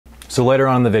So later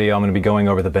on in the video, I'm going to be going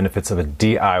over the benefits of a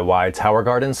DIY tower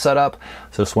garden setup.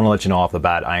 So just want to let you know off the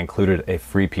bat, I included a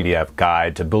free PDF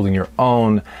guide to building your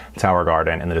own tower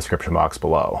garden in the description box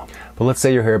below. But let's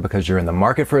say you're here because you're in the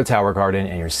market for a tower garden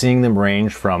and you're seeing them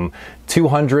range from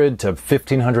 $200 to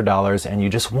 $1,500 and you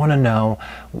just want to know,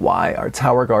 why are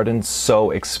tower gardens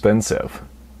so expensive?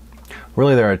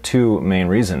 Really, there are two main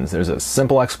reasons. There's a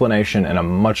simple explanation and a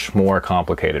much more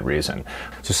complicated reason.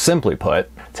 So simply put,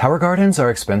 tower gardens are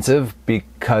expensive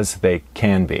because they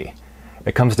can be.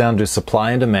 It comes down to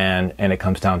supply and demand, and it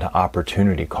comes down to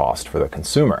opportunity cost for the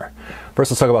consumer.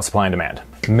 First, let's talk about supply and demand.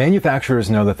 Manufacturers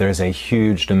know that there's a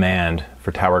huge demand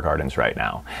for tower gardens right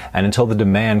now. And until the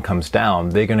demand comes down,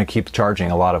 they're going to keep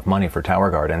charging a lot of money for tower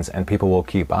gardens, and people will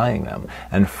keep buying them.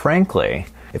 And frankly,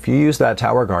 if you use that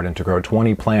tower garden to grow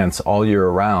 20 plants all year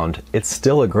around, it's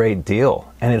still a great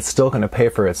deal, and it's still going to pay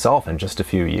for itself in just a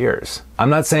few years. I'm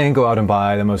not saying go out and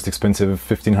buy the most expensive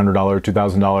 $1,500,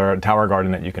 $2,000 tower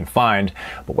garden that you can find,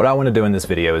 but what I want to do in this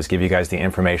video is give you guys the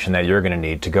information that you're going to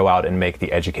need to go out and make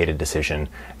the educated decision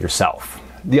yourself.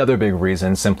 The other big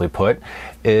reason, simply put,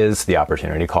 is the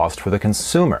opportunity cost for the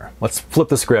consumer. Let's flip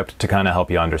the script to kind of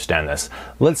help you understand this.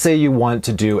 Let's say you want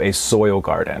to do a soil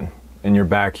garden in your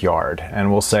backyard,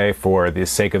 and we'll say, for the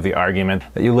sake of the argument,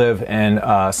 that you live in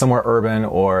somewhere urban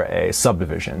or a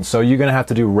subdivision. So you're going to have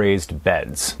to do raised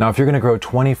beds. Now, if you're going to grow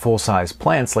 20 full-size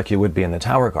plants like you would be in the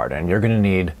tower garden, you're going to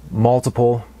need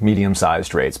multiple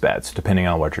medium-sized raised beds, depending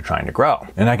on what you're trying to grow.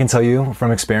 And I can tell you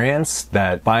from experience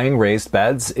that buying raised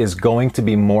beds is going to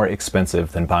be more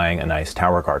expensive than buying a nice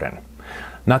tower garden.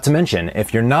 Not to mention,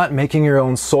 if you're not making your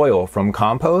own soil from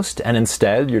compost and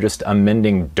instead you're just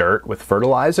amending dirt with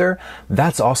fertilizer,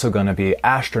 that's also going to be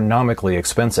astronomically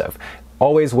expensive.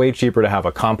 Always way cheaper to have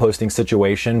a composting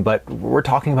situation, but we're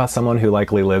talking about someone who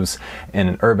likely lives in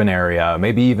an urban area,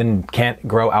 maybe even can't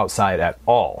grow outside at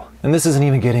all. And this isn't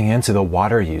even getting into the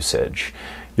water usage.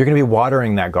 You're going to be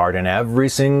watering that garden every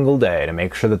single day to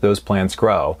make sure that those plants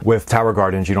grow. With tower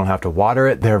gardens, you don't have to water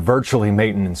it. They're virtually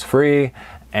maintenance free,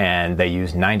 and they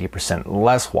use 90%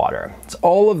 less water. It's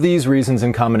all of these reasons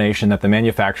in combination that the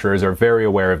manufacturers are very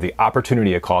aware of the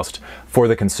opportunity cost for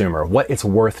the consumer, what it's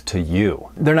worth to you.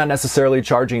 They're not necessarily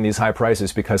charging these high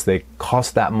prices because they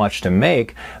cost that much to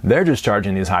make. They're just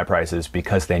charging these high prices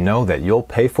because they know that you'll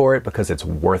pay for it because it's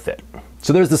worth it.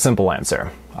 So there's the simple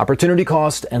answer. Opportunity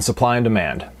cost and supply and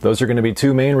demand. Those are going to be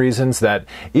two main reasons that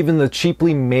even the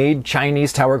cheaply made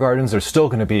Chinese tower gardens are still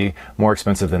going to be more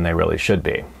expensive than they really should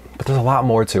be. But there's a lot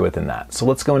more to it than that. So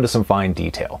let's go into some fine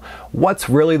detail. What's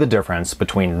really the difference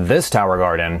between this tower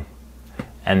garden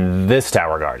and this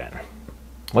tower garden?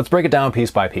 Let's break it down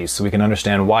piece by piece so we can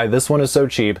understand why this one is so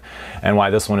cheap and why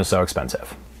this one is so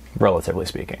expensive, relatively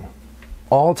speaking.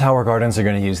 All tower gardens are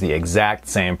going to use the exact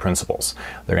same principles.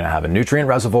 They're going to have a nutrient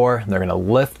reservoir, they're going to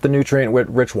lift the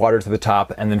nutrient-rich water to the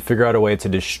top, and then figure out a way to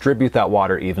distribute that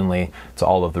water evenly to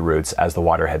all of the roots as the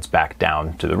water heads back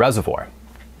down to the reservoir.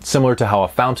 Similar to how a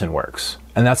fountain works.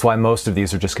 And that's why most of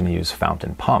these are just going to use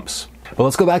fountain pumps. But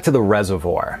let's go back to the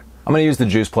reservoir. I'm going to use the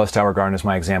Juice Plus Tower Garden as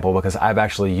my example because I've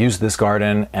actually used this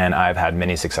garden and I've had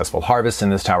many successful harvests in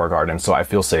this tower garden, so I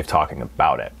feel safe talking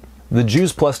about it. The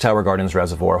Juice Plus Tower Garden's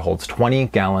reservoir holds 20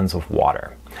 gallons of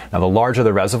water. Now, the larger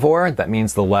the reservoir, that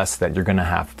means the less that you're going to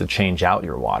have to change out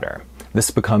your water.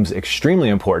 This becomes extremely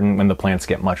important when the plants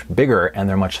get much bigger and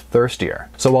they're much thirstier.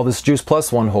 So while this Juice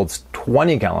Plus one holds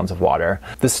 20 gallons of water,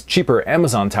 this cheaper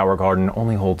Amazon tower garden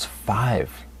only holds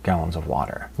 5 gallons of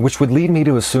water, which would lead me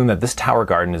to assume that this tower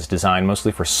garden is designed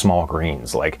mostly for small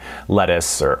greens like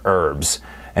lettuce or herbs.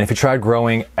 And if you tried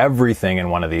growing everything in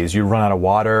one of these, you'd run out of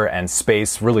water and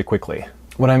space really quickly.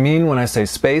 What I mean when I say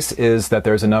space is that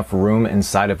there's enough room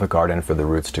inside of a garden for the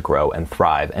roots to grow and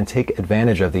thrive and take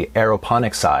advantage of the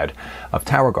aeroponic side of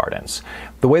tower gardens.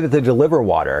 The way that they deliver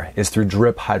water is through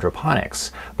drip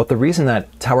hydroponics, but the reason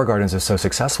that tower gardens are so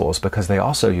successful is because they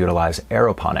also utilize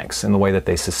aeroponics in the way that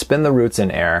they suspend the roots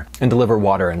in air and deliver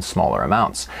water in smaller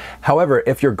amounts. However,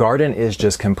 if your garden is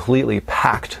just completely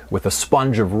packed with a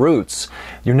sponge of roots,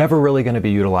 you're never really going to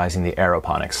be utilizing the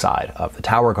aeroponic side of the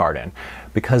tower garden,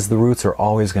 because the roots are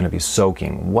always going to be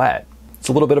soaking wet. It's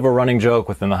a little bit of a running joke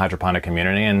within the hydroponic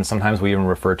community, and sometimes we even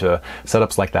refer to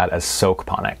setups like that as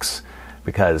soakponics,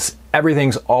 because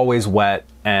everything's always wet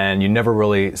and you never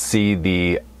really see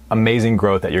the amazing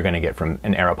growth that you're going to get from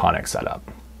an aeroponic setup.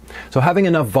 So having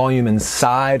enough volume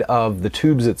inside of the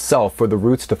tubes itself for the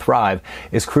roots to thrive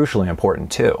is crucially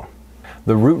important too.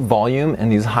 The root volume in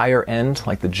these higher end,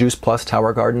 like the Juice Plus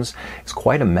tower gardens, is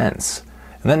quite immense.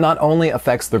 And that not only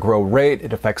affects the grow rate,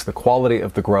 it affects the quality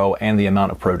of the grow and the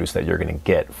amount of produce that you're going to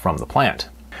get from the plant.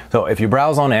 So if you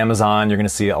browse on Amazon, you're going to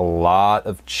see a lot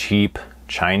of cheap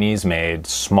Chinese-made,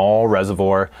 small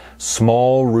reservoir,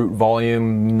 small root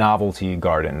volume novelty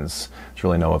gardens. There's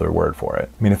really no other word for it.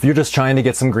 I mean, if you're just trying to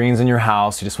get some greens in your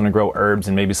house, you just want to grow herbs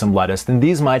and maybe some lettuce, then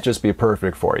these might just be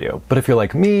perfect for you. But if you're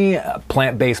like me, a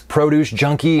plant-based produce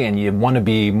junkie, and you want to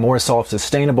be more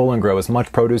self-sustainable and grow as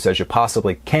much produce as you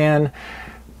possibly can,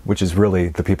 which is really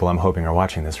the people I'm hoping are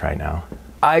watching this right now,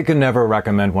 I could never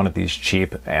recommend one of these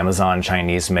cheap Amazon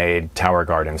Chinese-made tower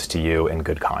gardens to you in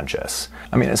good conscience.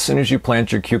 I mean, as soon as you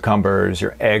plant your cucumbers,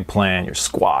 your eggplant, your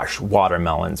squash,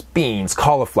 watermelons, beans,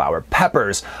 cauliflower,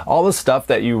 peppers, all the stuff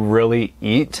that you really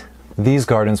eat, these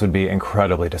gardens would be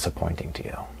incredibly disappointing to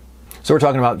you. So we're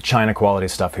talking about China quality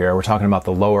stuff here. We're talking about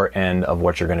the lower end of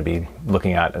what you're going to be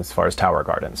looking at as far as tower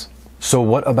gardens. So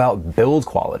what about build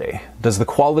quality? Does the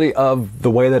quality of the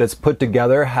way that it's put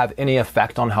together have any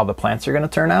effect on how the plants are going to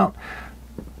turn out?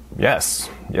 Yes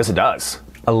it does.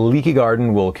 A leaky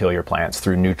garden will kill your plants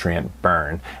through nutrient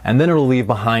burn, and then it'll leave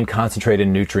behind concentrated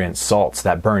nutrient salts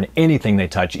that burn anything they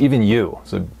touch, even you.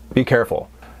 So be careful.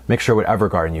 Make sure whatever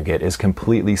garden you get is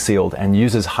completely sealed and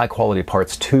uses high quality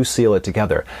parts to seal it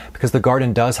together, because the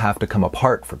garden does have to come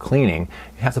apart for cleaning.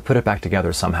 You have to put it back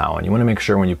together somehow, and you want to make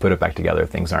sure when you put it back together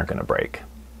things aren't going to break.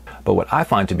 But what I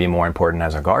find to be more important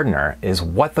as a gardener is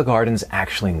what the garden's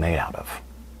actually made out of.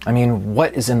 I mean,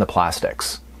 what is in the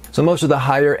plastics? So most of the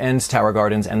higher end tower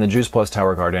gardens and the Juice Plus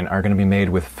tower garden are going to be made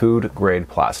with food grade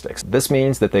plastics. This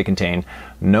means that they contain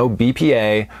no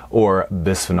BPA or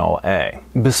bisphenol A.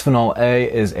 Bisphenol A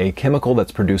is a chemical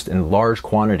that's produced in large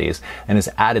quantities and is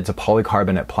added to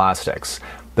polycarbonate plastics.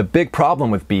 The big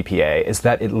problem with BPA is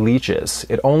that it leaches.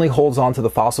 It only holds on to the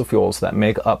fossil fuels that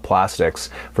make up plastics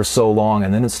for so long,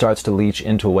 and then it starts to leach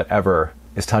into whatever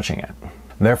is touching it,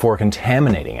 therefore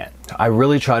contaminating it. I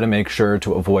really try to make sure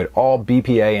to avoid all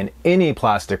BPA in any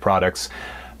plastic products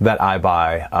that I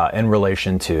buy in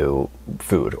relation to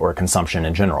food or consumption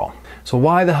in general. So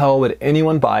why the hell would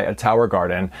anyone buy a tower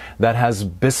garden that has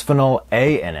bisphenol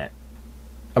A in it?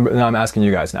 I'm asking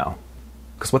you guys now.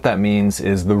 Because what that means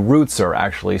is the roots are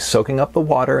actually soaking up the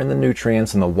water and the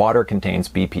nutrients, and the water contains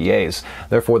BPAs.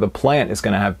 Therefore, the plant is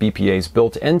going to have BPAs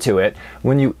built into it.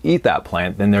 When you eat that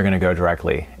plant, then they're going to go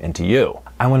directly into you.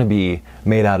 I want to be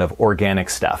made out of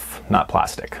organic stuff, not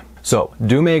plastic. So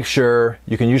do make sure,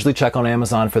 you can usually check on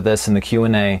Amazon for this in the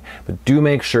Q&A, but do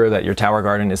make sure that your tower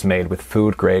garden is made with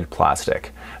food grade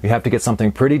plastic. You have to get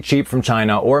something pretty cheap from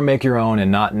China or make your own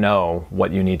and not know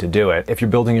what you need to do it. If you're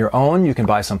building your own, you can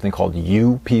buy something called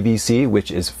UPVC,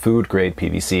 which is food grade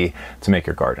PVC, to make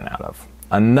your garden out of.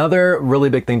 Another really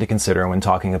big thing to consider when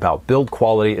talking about build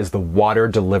quality is the water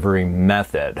delivery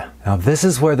method. Now this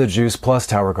is where the Juice Plus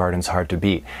tower garden's hard to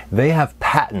beat. They have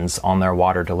patents on their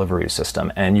water delivery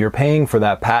system, and you're paying for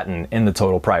that patent in the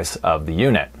total price of the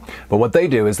unit. But what they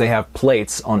do is they have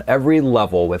plates on every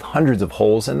level with hundreds of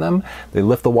holes in them. They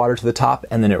lift the water to the top,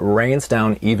 and then it rains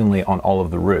down evenly on all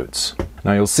of the roots.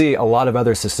 Now you'll see a lot of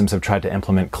other systems have tried to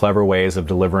implement clever ways of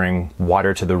delivering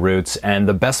water to the roots, and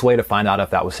the best way to find out if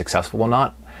that was successful or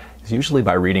not is usually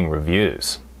by reading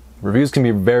reviews. Reviews can be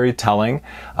very telling,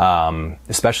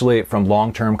 especially from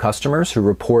long-term customers who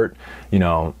report,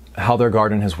 how their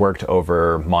garden has worked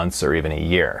over months or even a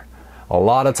year. A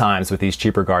lot of times with these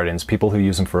cheaper gardens, people who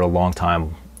use them for a long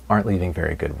time aren't leaving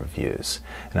very good reviews.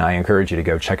 And I encourage you to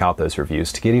go check out those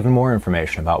reviews to get even more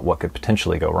information about what could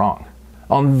potentially go wrong.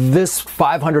 On this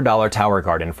 $500 tower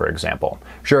garden, for example,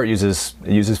 sure, it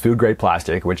uses food grade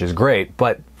plastic, which is great,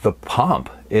 but the pump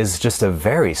is just a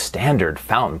very standard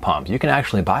fountain pump. You can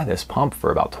actually buy this pump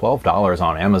for about $12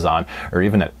 on Amazon or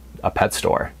even at a pet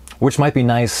store, which might be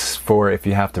nice for if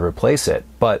you have to replace it.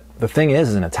 But the thing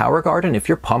is, in a tower garden, if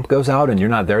your pump goes out and you're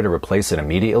not there to replace it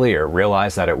immediately or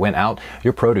realize that it went out,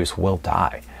 your produce will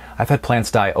die. I've had plants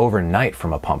die overnight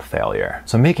from a pump failure.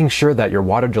 So making sure that your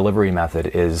water delivery method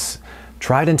is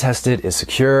tried and tested, is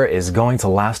secure, is going to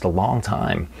last a long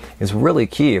time, is really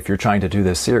key if you're trying to do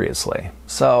this seriously.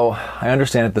 So I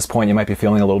understand at this point you might be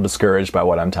feeling a little discouraged by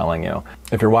what I'm telling you.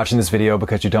 If you're watching this video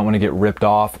because you don't want to get ripped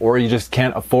off or you just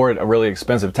can't afford a really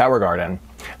expensive tower garden,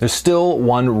 there's still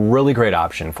one really great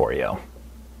option for you.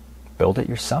 Build it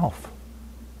yourself.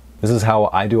 This is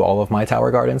how I do all of my tower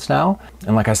gardens now.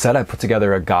 And like I said, I put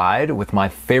together a guide with my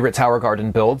favorite tower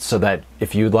garden builds so that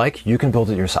if you'd like, you can build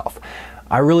it yourself.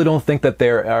 I really don't think that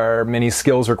there are many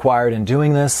skills required in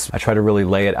doing this. I try to really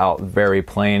lay it out very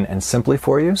plain and simply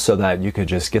for you so that you could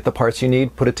just get the parts you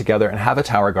need, put it together, and have a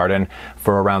tower garden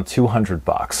for around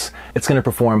 $200. It's going to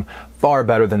perform far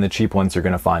better than the cheap ones you're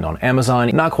going to find on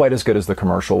Amazon. Not quite as good as the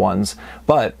commercial ones,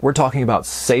 but we're talking about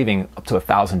saving up to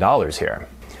 $1,000 here.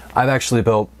 I've actually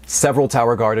built several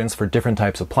tower gardens for different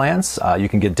types of plants. You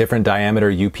can get different diameter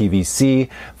UPVC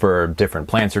for different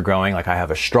plants you're growing. Like I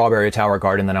have a strawberry tower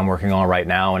garden that I'm working on right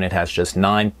now, and it has just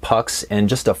 9 pucks in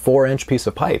just a 4-inch piece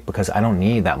of pipe because I don't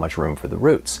need that much room for the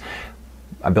roots.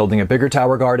 I'm building a bigger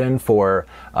tower garden for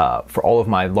all of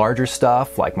my larger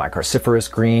stuff, like my cruciferous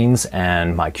greens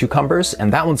and my cucumbers,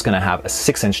 and that one's going to have a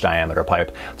 6-inch diameter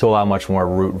pipe to allow much more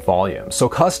root volume. So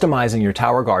customizing your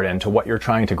tower garden to what you're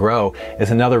trying to grow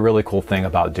is another really cool thing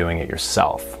about doing it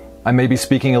yourself. I may be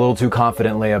speaking a little too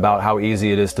confidently about how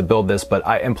easy it is to build this, but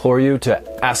I implore you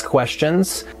to ask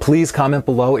questions. Please comment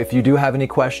below if you do have any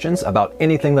questions about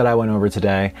anything that I went over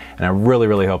today, and I really,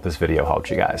 really hope this video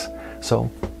helped you guys. So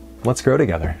let's grow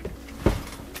together.